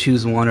 they would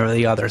choose one or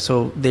the other.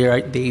 So they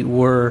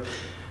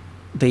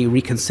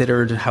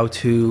reconsidered how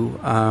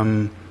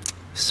to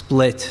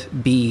split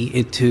B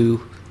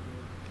into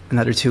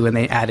another two, and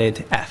they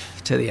added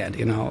F to the end,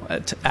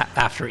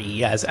 after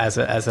E as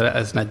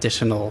an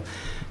additional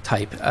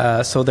type.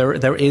 So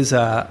there is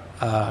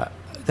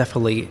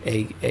definitely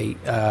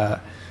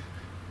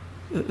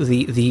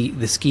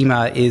the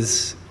schema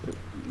is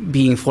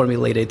being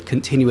formulated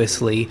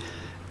continuously,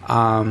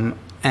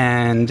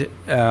 and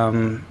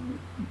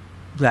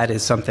that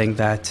is something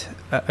that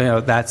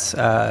that's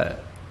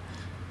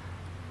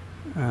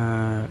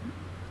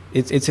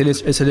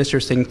it's an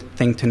interesting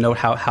thing to note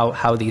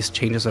how these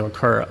changes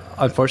occur.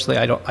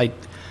 Unfortunately, don't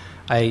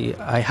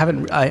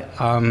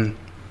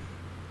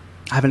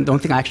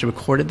think I actually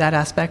recorded that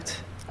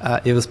aspect.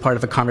 It was part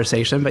of a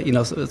conversation, but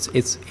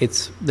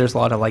there's a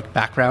lot of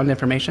background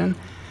information.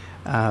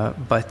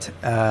 But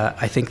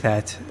I think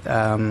that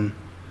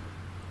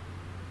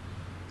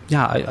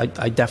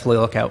I definitely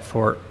look out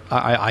for.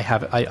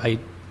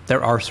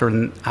 There are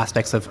certain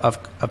aspects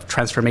of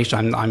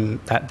transformation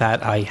that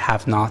I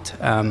have not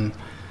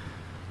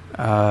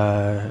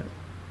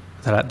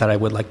that I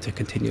would like to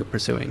continue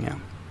pursuing. Yeah.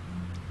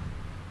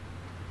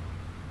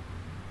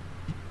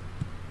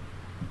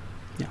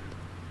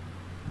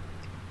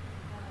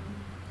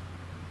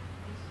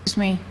 Excuse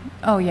me.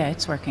 Oh yeah,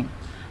 it's working.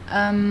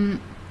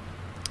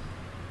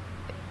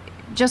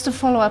 Just a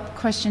follow-up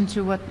question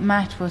to what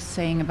Matt was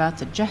saying about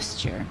the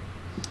gesture.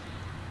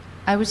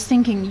 I was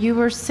thinking, you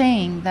were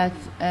saying that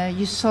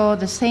you saw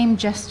the same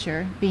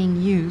gesture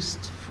being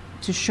used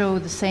to show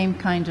the same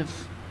kind of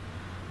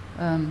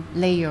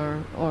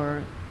layer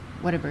or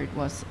whatever it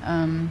was.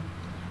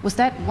 Was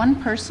that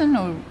one person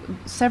or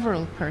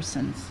several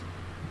persons?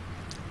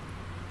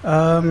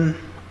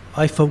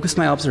 I focused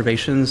my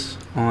observations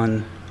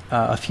on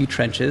a few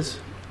trenches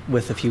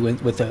with a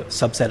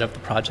subset of the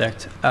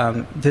project.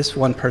 This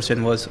one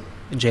person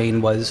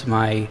Jane was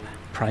my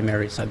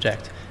primary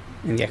subject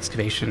in the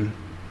excavation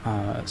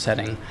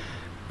setting.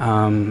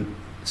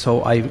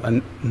 So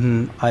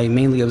I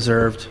mainly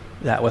observed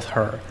that with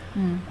her.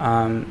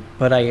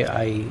 But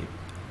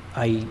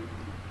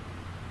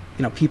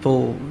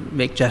people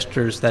make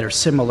gestures that are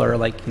similar,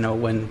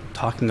 when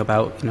talking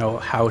about,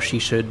 how she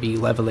should be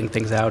leveling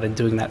things out and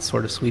doing that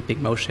sort of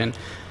sweeping motion.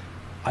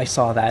 I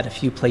saw that a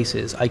few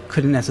places. I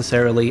couldn't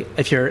necessarily,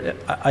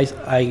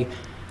 I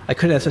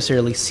couldn't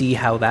necessarily see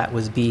how that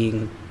was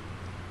being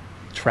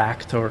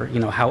tracked, or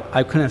how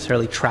I couldn't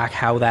necessarily track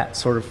how that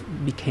sort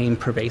of became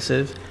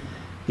pervasive,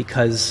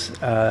 because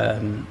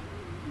I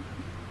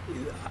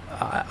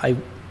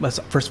was,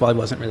 first of all, I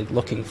wasn't really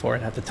looking for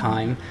it at the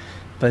time,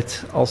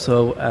 but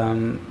also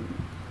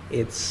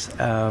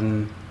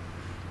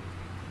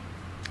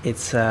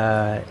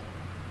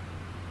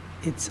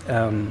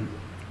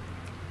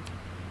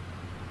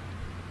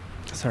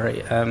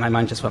sorry, my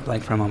mind just went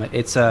blank for a moment.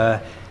 It's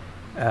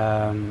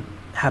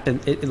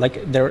happened,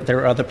 like there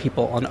are other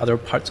people on other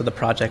parts of the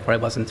project where I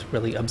wasn't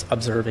really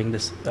observing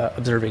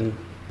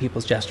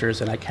people's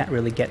gestures, and I can't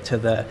really get to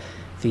the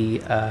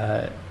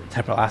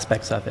temporal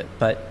aspects of it.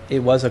 But it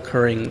was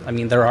occurring. I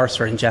mean, there are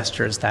certain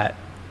gestures that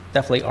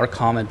definitely are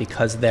common,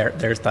 because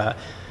there's the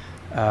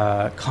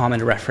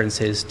common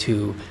references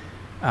to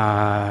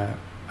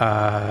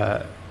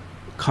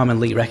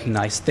commonly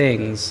recognized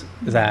things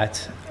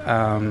that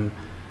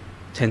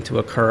tend to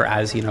occur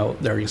as,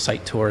 during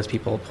site tours.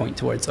 People point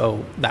towards,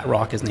 oh, that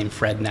rock is named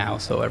Fred now,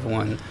 so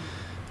everyone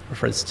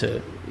refers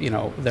to,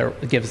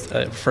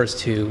 refers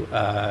to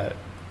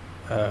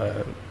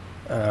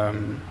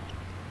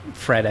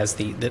Fred as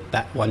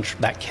that one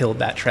that killed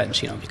that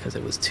trench, because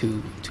it was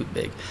too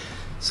big.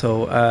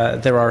 So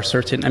there are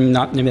certain,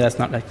 maybe that's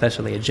not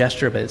necessarily a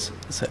gesture, but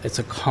it's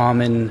a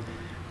common.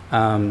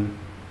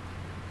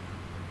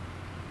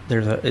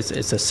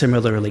 It's a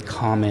similarly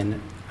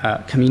common,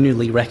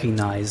 communally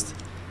recognized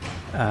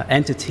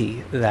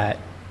entity that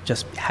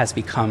just has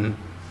become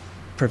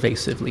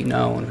pervasively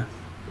known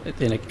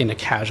in a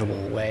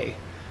casual way.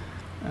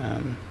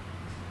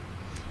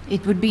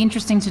 It would be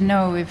interesting to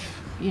know if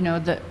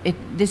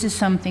this is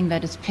something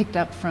that is picked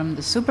up from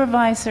the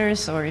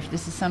supervisors, or if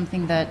this is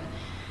something that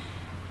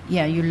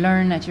you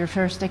learn at your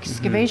first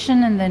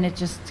excavation, and then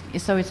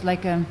it's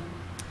like a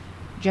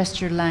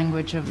gesture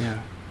language of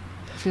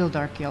field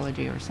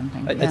archaeology or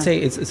something. I'd say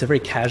it's a very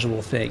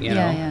casual thing,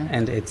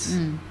 and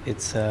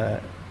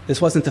this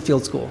wasn't the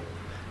field school,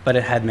 but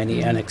it had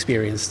many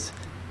unexperienced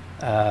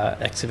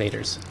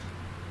excavators.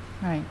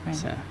 Right.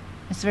 So,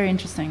 it's very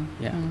interesting.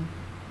 Yeah.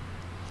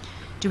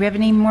 Do we have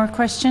any more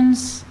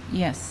questions?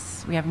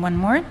 Yes, we have one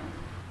more.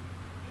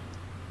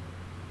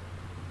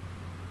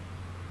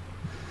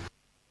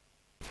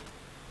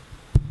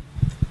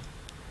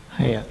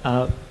 Hey,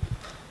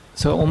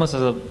 so almost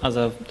as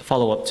a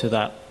follow-up to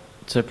the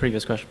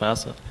previous question by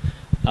Asa,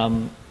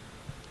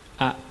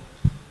 at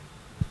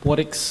what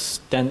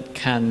extent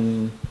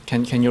can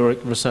your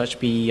research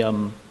be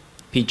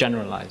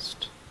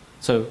generalized?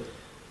 So,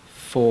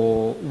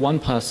 for one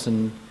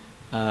person,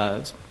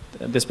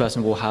 this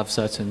person will have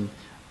certain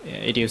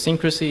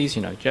idiosyncrasies,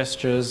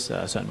 gestures,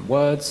 certain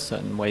words,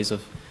 certain ways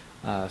of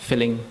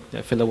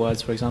filler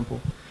words, for example,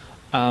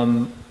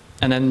 and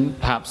then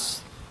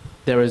perhaps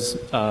there is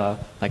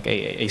like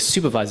a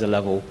supervisor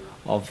level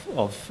of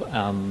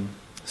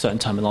certain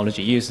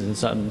terminology used in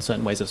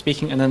certain ways of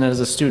speaking, and then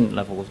there's a student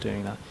level of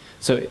doing that.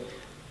 So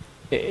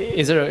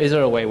is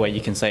there a way where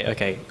you can say,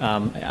 okay,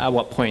 at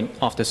what point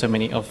after so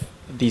many of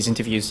these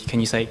interviews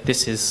can you say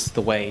this is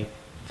the way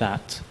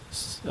that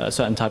a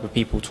certain type of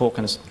people talk,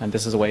 and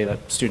this is the way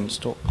that students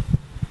talk?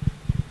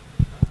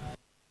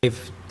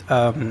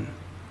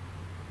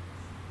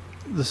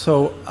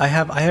 So I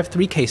have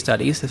 3 case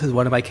studies. This is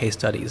one of my case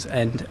studies,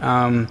 and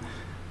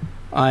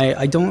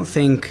I don't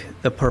think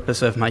the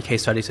purpose of my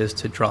case studies is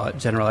to draw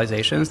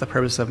generalizations. The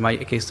purpose of my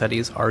case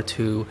studies are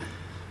to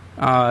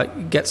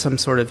get some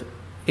sort of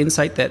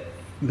insight that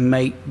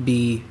might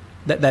be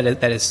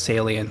that is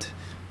salient,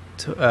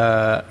 So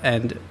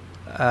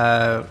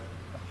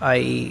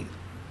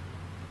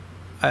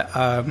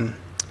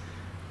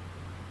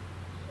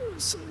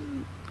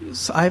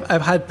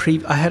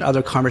I had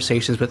other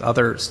conversations with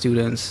other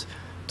students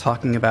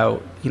talking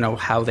about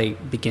how they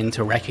begin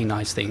to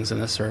recognize things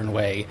in a certain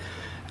way,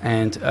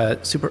 and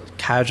super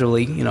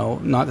casually,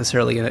 not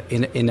necessarily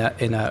in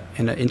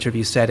an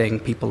interview setting,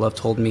 people have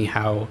told me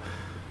how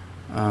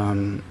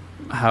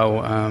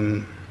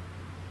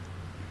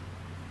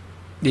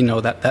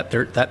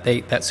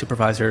that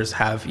supervisors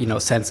have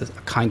sense a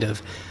kind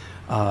of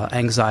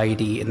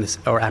anxiety in this,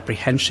 or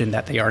apprehension,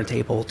 that they aren't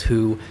able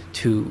to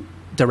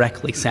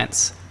directly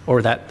sense,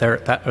 or that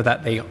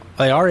they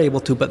are able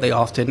to, but they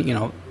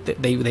often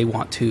they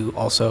want to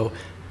also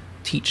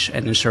teach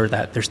and ensure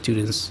that their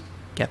students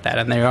get that,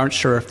 and they aren't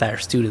sure if their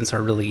students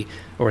are really,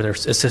 or their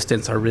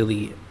assistants are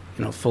really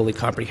fully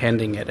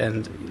comprehending it,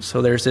 and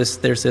so there's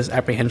this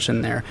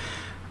apprehension there.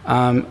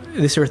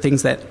 These are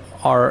things that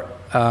are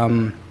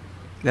I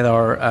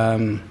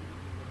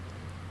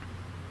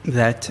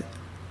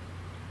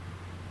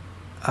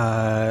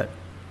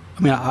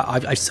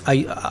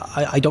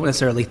don't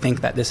necessarily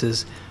think that this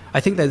is. I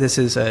think that this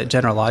is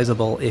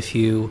generalizable if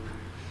you,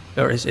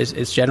 or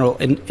is general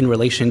in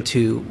relation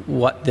to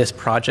what this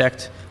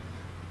project,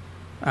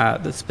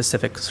 the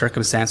specific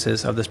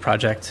circumstances of this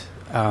project,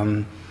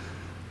 and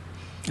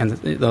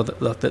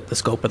the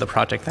scope of the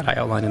project that I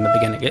outlined in the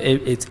beginning.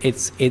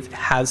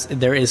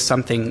 There is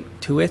something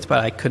to it, but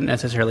I couldn't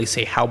necessarily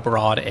say how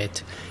broad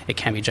it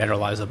can be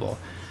generalizable.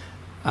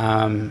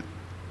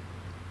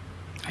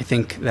 I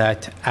think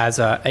that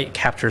it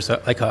captures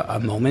a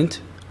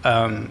moment,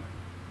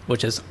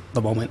 which is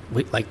the moment,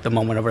 the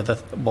moment over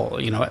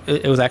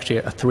it was actually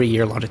a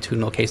 3-year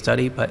longitudinal case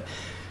study, but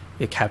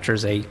it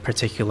captures a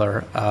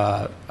particular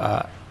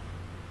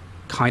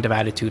kind of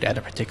attitude at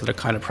a particular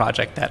kind of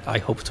project that I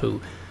hope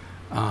to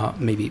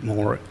maybe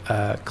more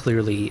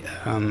clearly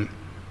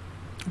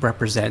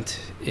represent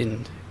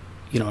in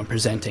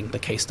presenting the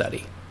case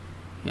study.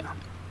 Yeah.